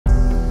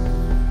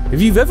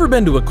If you've ever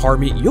been to a car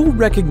meet, you'll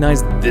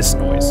recognize this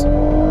noise.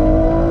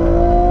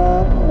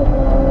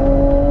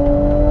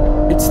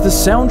 It's the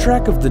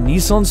soundtrack of the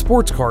Nissan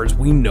sports cars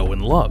we know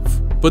and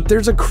love. But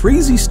there's a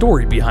crazy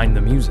story behind the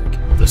music.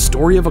 The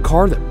story of a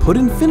car that put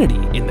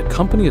Infiniti in the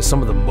company of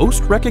some of the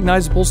most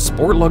recognizable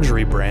sport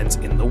luxury brands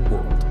in the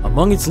world.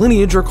 Among its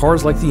lineage are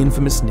cars like the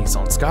infamous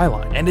Nissan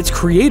Skyline, and its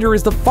creator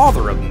is the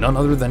father of none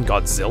other than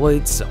Godzilla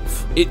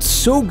itself. It's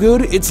so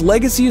good, its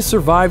legacy has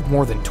survived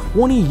more than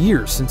 20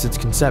 years since its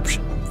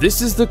conception.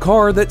 This is the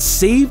car that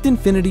saved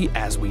Infiniti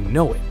as we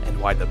know it,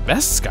 and why the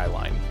best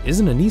Skyline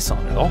isn't a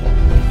Nissan at all.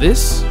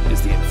 This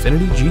is the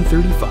Infiniti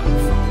G35.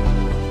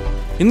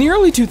 In the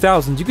early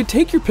 2000s, you could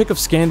take your pick of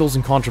scandals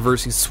and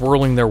controversies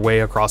swirling their way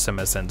across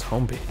MSN's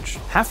homepage.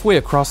 Halfway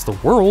across the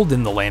world,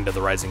 in the land of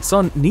the rising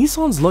sun,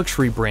 Nissan's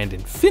luxury brand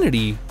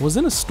Infiniti was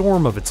in a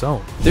storm of its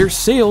own. Their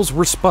sales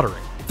were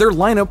sputtering. Their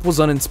lineup was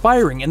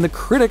uninspiring, and the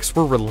critics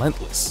were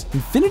relentless.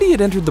 Infiniti had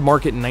entered the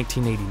market in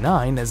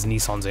 1989 as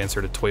Nissan's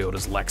answer to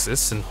Toyota's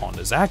Lexus and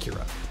Honda's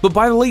Acura. But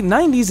by the late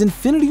 90s,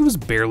 Infiniti was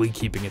barely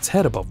keeping its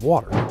head above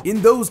water.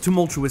 In those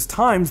tumultuous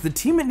times, the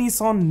team at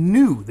Nissan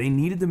knew they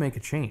needed to make a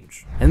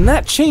change. And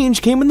that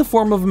change came in the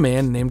form of a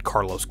man named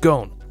Carlos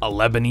Ghosn, a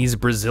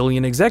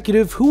Lebanese-Brazilian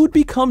executive who would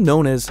become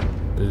known as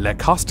Le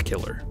Cost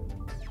Killer.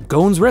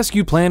 Ghosn's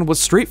rescue plan was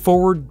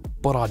straightforward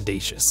but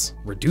audacious.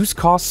 Reduce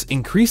costs,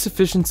 increase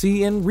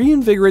efficiency, and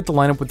reinvigorate the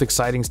lineup with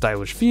exciting,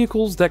 stylish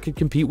vehicles that could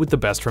compete with the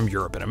best from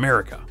Europe and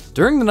America.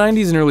 During the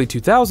 90s and early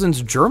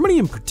 2000s, Germany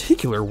in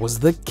particular was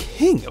the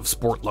king of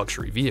sport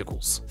luxury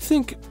vehicles.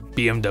 Think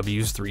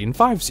BMW's 3 and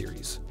 5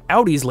 Series,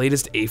 Audi's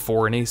latest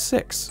A4 and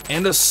A6,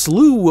 and a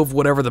slew of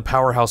whatever the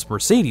powerhouse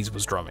Mercedes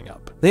was drumming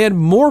up. They had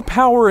more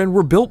power and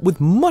were built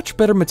with much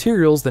better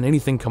materials than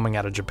anything coming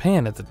out of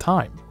Japan at the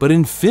time. But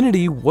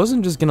Infiniti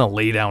wasn't just gonna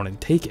lay down and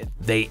take it.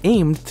 They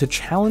aimed to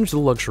challenge the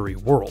luxury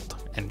world,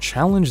 and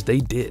challenge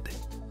they did.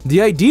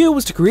 The idea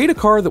was to create a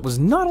car that was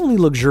not only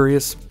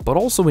luxurious, but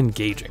also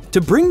engaging.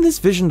 To bring this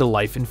vision to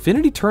life,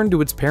 Infiniti turned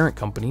to its parent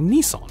company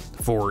Nissan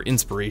for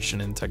inspiration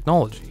and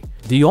technology.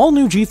 The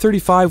all-new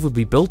G35 would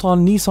be built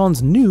on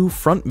Nissan's new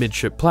front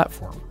midship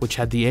platform, which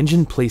had the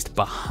engine placed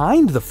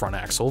behind the front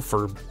axle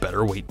for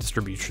better weight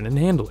distribution and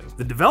handling.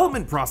 The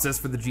development process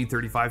for the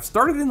G35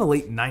 started in the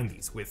late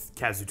 90s with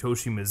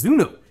Kazutoshi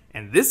Mizuno,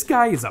 and this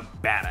guy is a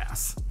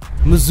badass.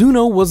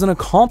 Mizuno was an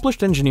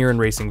accomplished engineer and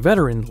racing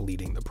veteran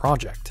leading the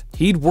project.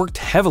 He'd worked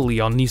heavily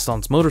on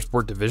Nissan's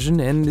motorsport division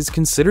and is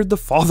considered the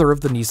father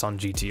of the Nissan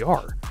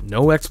GT-R.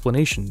 No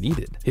explanation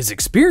needed. His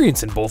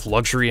experience in both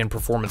luxury and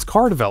performance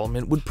car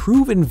development would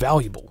prove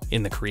invaluable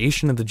in the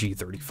creation of the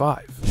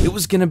G35. It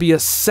was going to be a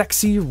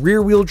sexy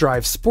rear-wheel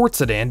drive sports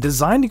sedan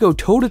designed to go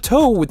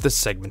toe-to-toe with the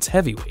segment's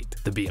heavyweight,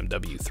 the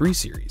BMW 3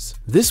 Series.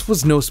 This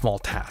was no small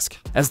task,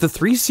 as the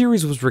 3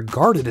 Series was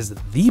regarded as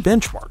the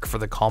benchmark for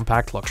the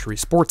compact luxury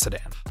sports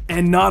sedan.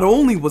 And not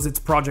only was its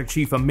project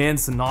chief a man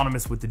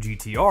synonymous with the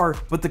GT-R,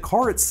 but the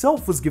car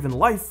itself was given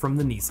life from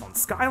the Nissan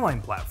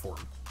Skyline platform.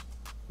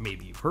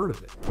 Maybe you've heard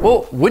of it.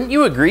 Well, wouldn't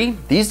you agree?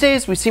 These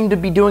days we seem to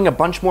be doing a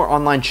bunch more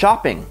online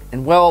shopping.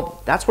 And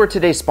well, that's where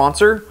today's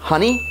sponsor,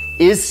 Honey,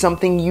 is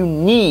something you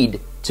need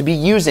to be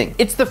using.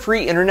 It's the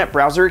free internet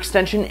browser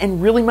extension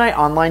and really my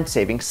online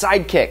saving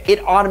sidekick. It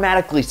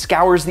automatically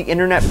scours the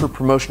internet for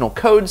promotional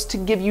codes to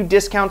give you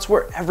discounts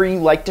wherever you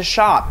like to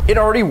shop. It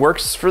already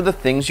works for the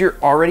things you're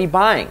already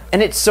buying.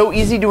 And it's so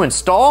easy to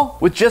install.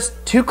 With just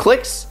 2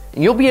 clicks,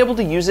 you'll be able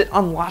to use it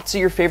on lots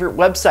of your favorite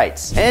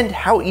websites. And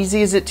how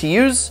easy is it to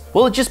use?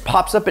 Well, it just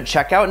pops up at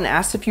checkout and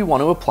asks if you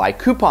want to apply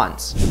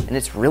coupons. And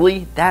it's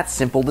really that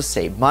simple to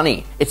save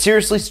money. It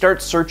seriously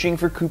starts searching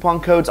for coupon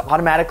codes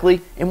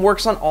automatically and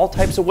works on all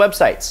types of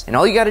websites. And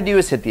all you gotta do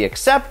is hit the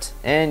accept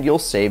and you'll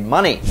save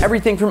money.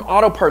 Everything from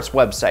auto parts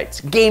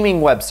websites, gaming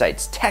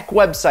websites, tech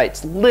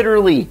websites,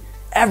 literally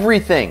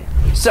everything.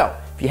 So,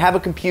 if you have a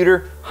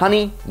computer,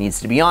 Honey needs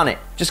to be on it.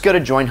 Just go to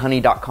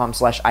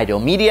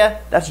joinhoney.com/idealmedia.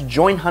 That's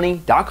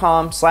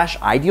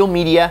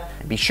joinhoney.com/idealmedia.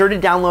 And be sure to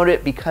download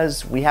it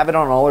because we have it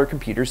on all our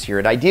computers here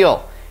at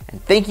Ideal.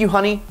 And thank you,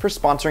 Honey, for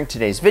sponsoring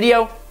today's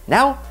video.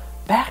 Now,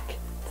 back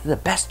to the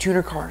best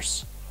tuner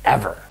cars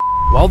ever.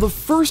 While the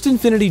first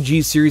Infiniti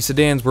G Series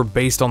sedans were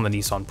based on the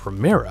Nissan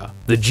Primera,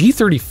 the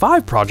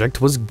G35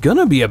 project was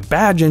gonna be a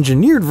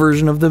badge-engineered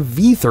version of the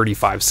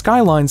V35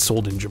 Skyline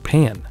sold in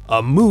Japan,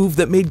 a move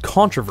that made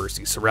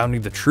controversy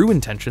surrounding the true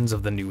intentions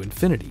of the new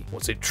Infiniti.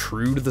 Was it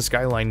true to the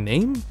Skyline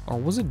name, or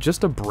was it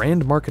just a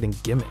brand marketing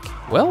gimmick?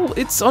 Well,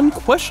 it's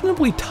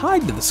unquestionably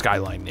tied to the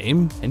Skyline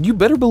name, and you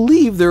better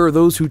believe there are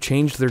those who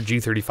changed their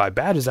G35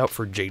 badges out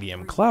for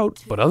JDM clout,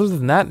 but other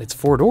than that and its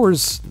 4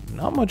 doors,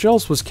 not much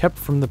else was kept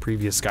from the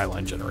previous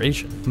Skyline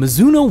generation.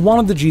 Mizuno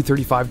wanted the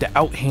G35 to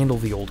outhandle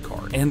the old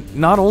car, and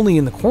not only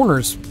in the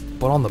corners,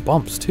 but on the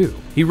bumps too.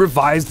 He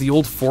revised the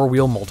old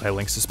 4-wheel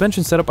multi-link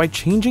suspension setup by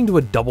changing to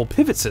a double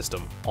pivot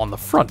system on the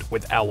front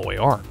with alloy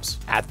arms.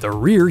 At the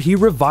rear, he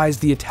revised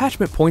the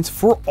attachment points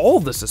for all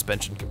the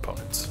suspension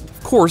components.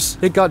 Of course,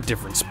 it got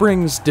different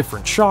springs,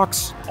 different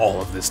shocks. All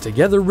of this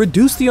together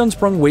reduced the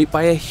unsprung weight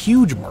by a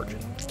huge margin,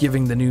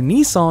 giving the new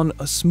Nissan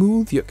a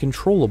smooth yet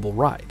controllable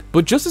ride.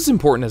 But just as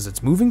important as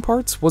its moving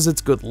parts was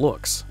its good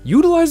looks.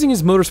 Utilizing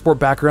his motorsport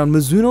background,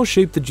 Mizuno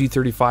shaped the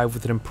G35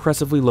 with an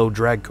impressively low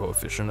drag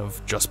coefficient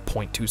of just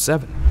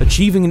 0.27,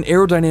 achieving an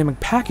aerodynamic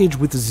package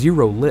with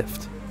zero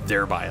lift,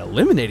 thereby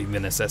eliminating the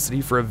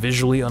necessity for a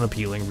visually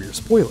unappealing rear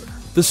spoiler.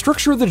 The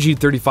structure of the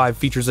G35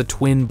 features a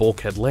twin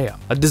bulkhead layout,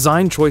 a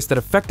design choice that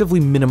effectively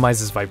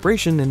minimizes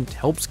vibration and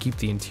helps keep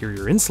the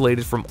interior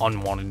insulated from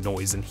unwanted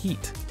noise and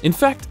heat. In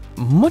fact,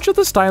 much of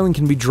the styling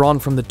can be drawn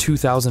from the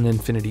 2000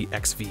 Infiniti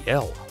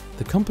XVL,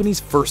 the company's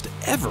first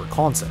ever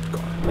concept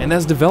car. And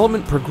as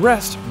development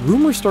progressed,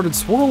 rumors started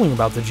swirling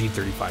about the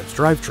G35's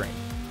drivetrain.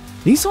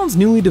 Nissan's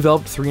newly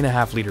developed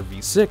 3.5-liter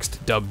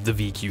V6, dubbed the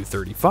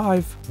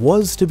VQ35,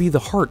 was to be the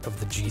heart of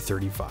the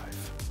G35.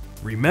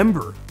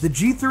 Remember, the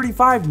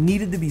G35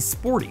 needed to be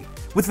sporty,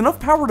 with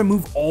enough power to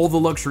move all the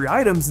luxury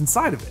items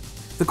inside of it.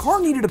 The car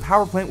needed a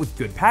power plant with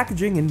good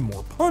packaging and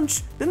more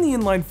punch than the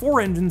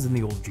inline-4 engines in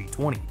the old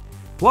G20.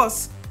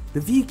 Plus, the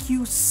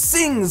VQ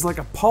sings like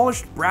a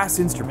polished brass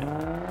instrument.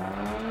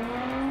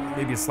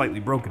 Maybe a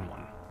slightly broken one.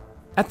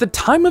 At the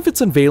time of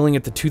its unveiling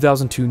at the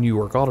 2002 New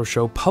York Auto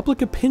Show,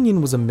 public opinion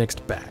was a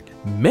mixed bag.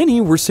 Many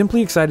were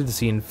simply excited to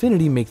see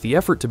Infiniti make the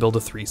effort to build a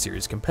 3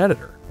 Series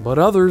competitor, but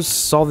others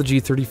saw the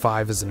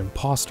G35 as an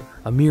imposter,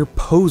 a mere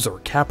poser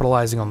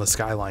capitalizing on the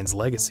Skyline's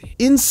legacy.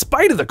 In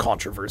spite of the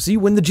controversy,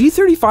 when the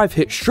G35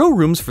 hit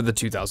showrooms for the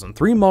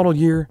 2003 model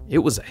year, it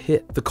was a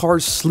hit. The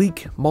car's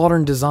sleek,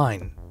 modern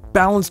design,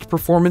 balanced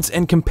performance,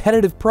 and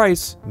competitive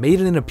price made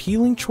it an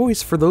appealing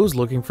choice for those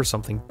looking for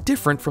something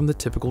different from the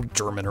typical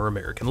German or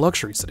American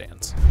luxury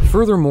sedans.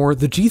 Furthermore,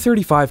 the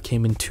G35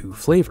 came in 2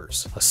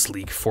 flavors, a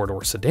sleek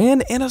 4-door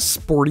sedan and a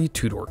sporty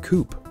 2-door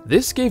coupe.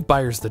 This gave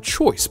buyers the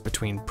choice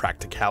between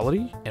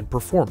practicality and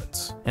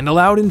performance, and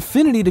allowed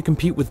Infiniti to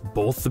compete with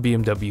both the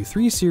BMW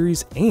 3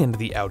 Series and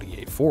the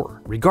Audi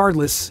A4.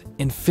 Regardless,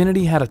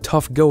 Infiniti had a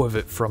tough go of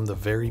it from the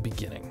very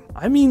beginning.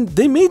 I mean,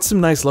 they made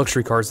some nice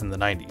luxury cars in the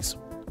 90s,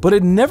 but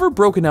had never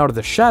broken out of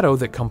the shadow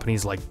that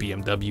companies like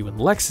BMW and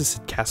Lexus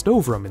had cast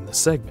over them in the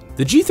segment.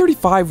 The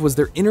G35 was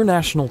their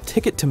international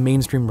ticket to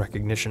mainstream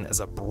recognition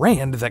as a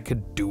brand that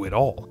could do it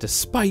all,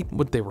 despite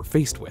what they were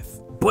faced with.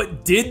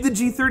 But did the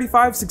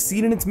G35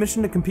 succeed in its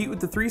mission to compete with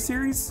the 3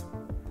 Series?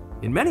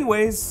 In many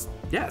ways,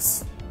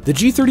 yes. The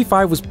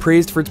G35 was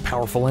praised for its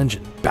powerful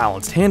engine,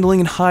 balanced handling,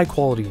 and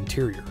high-quality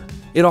interior.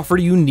 It offered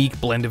a unique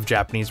blend of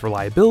Japanese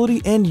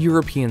reliability and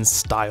European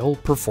style,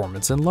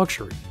 performance, and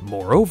luxury.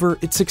 Moreover,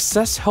 its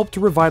success helped to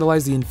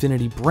revitalize the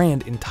Infiniti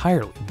brand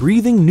entirely,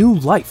 breathing new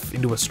life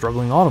into a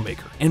struggling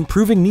automaker, and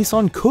proving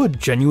Nissan could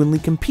genuinely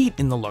compete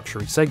in the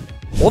luxury segment.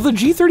 While the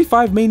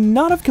G35 may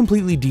not have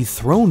completely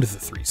dethroned the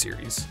 3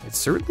 Series, it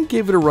certainly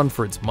gave it a run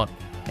for its money.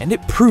 And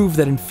it proved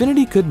that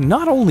Infiniti could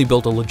not only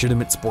build a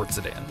legitimate sports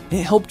sedan,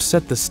 it helped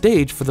set the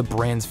stage for the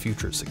brand's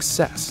future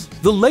success.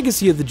 The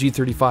legacy of the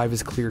G35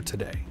 is clear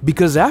today,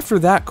 because after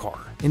that car,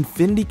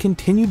 Infiniti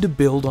continued to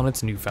build on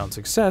its newfound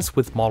success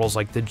with models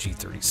like the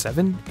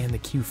G37 and the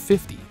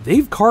Q50.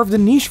 They've carved a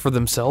niche for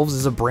themselves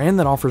as a brand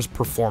that offers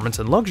performance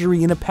and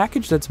luxury in a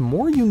package that's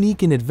more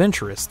unique and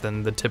adventurous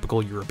than the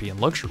typical European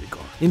luxury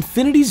car.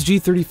 Infiniti's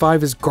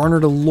G35 has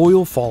garnered a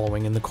loyal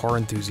following in the car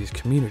enthusiast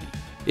community.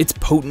 Its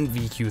potent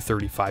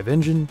VQ35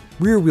 engine,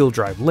 rear-wheel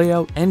drive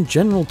layout, and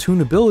general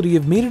tunability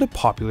have made it a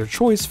popular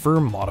choice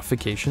for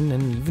modification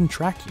and even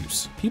track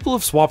use. People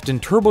have swapped in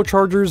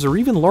turbochargers or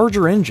even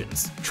larger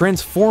engines,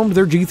 transformed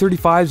their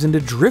G35s into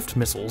drift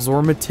missiles,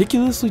 or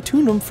meticulously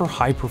tuned them for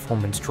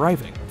high-performance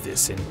driving.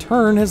 This in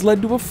turn has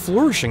led to a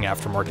flourishing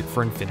aftermarket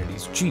for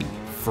Infiniti's G,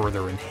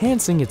 further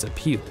enhancing its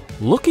appeal.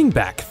 Looking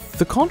back,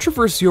 the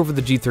controversy over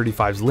the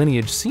G35's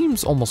lineage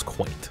seems almost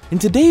quaint. In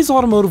today's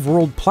automotive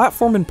world,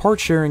 platform and part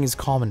sharing is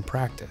common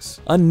practice,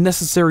 a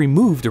necessary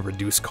move to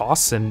reduce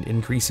costs and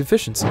increase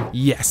efficiency.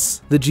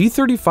 Yes, the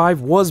G35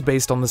 was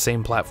based on the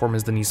same platform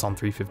as the Nissan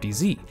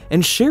 350Z,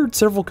 and shared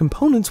several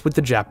components with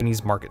the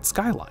Japanese market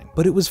Skyline,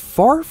 but it was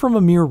far from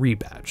a mere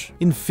rebadge.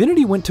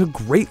 Infiniti went to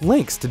great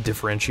lengths to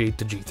differentiate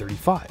the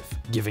G35,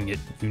 giving it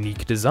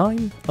unique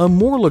design, a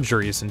more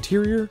luxurious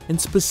interior, and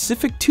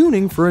specific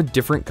tuning for a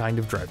different kind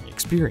of driving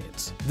experience.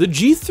 The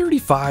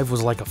G35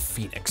 was like a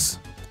phoenix,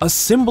 a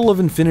symbol of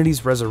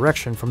Infiniti's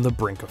resurrection from the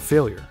brink of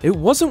failure. It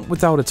wasn't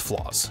without its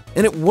flaws,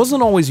 and it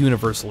wasn't always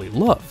universally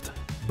loved.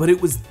 But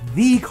it was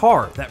the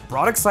car that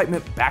brought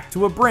excitement back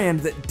to a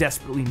brand that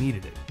desperately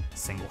needed it,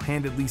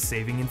 single-handedly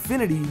saving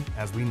Infiniti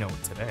as we know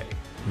it today.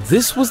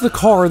 This was the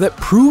car that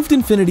proved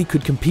Infiniti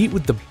could compete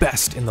with the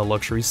best in the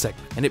luxury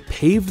segment, and it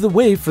paved the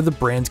way for the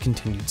brand's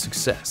continued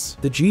success.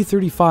 The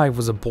G35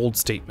 was a bold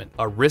statement,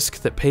 a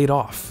risk that paid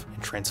off,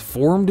 and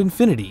transformed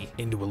Infiniti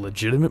into a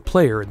legitimate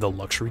player in the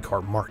luxury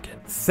car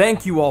market.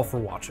 Thank you all for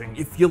watching.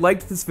 If you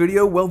liked this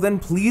video, well then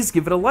please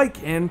give it a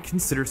like and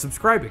consider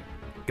subscribing.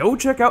 Go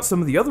check out some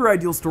of the other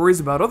ideal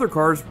stories about other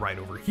cars right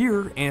over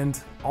here, and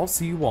I'll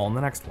see you all in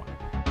the next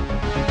one.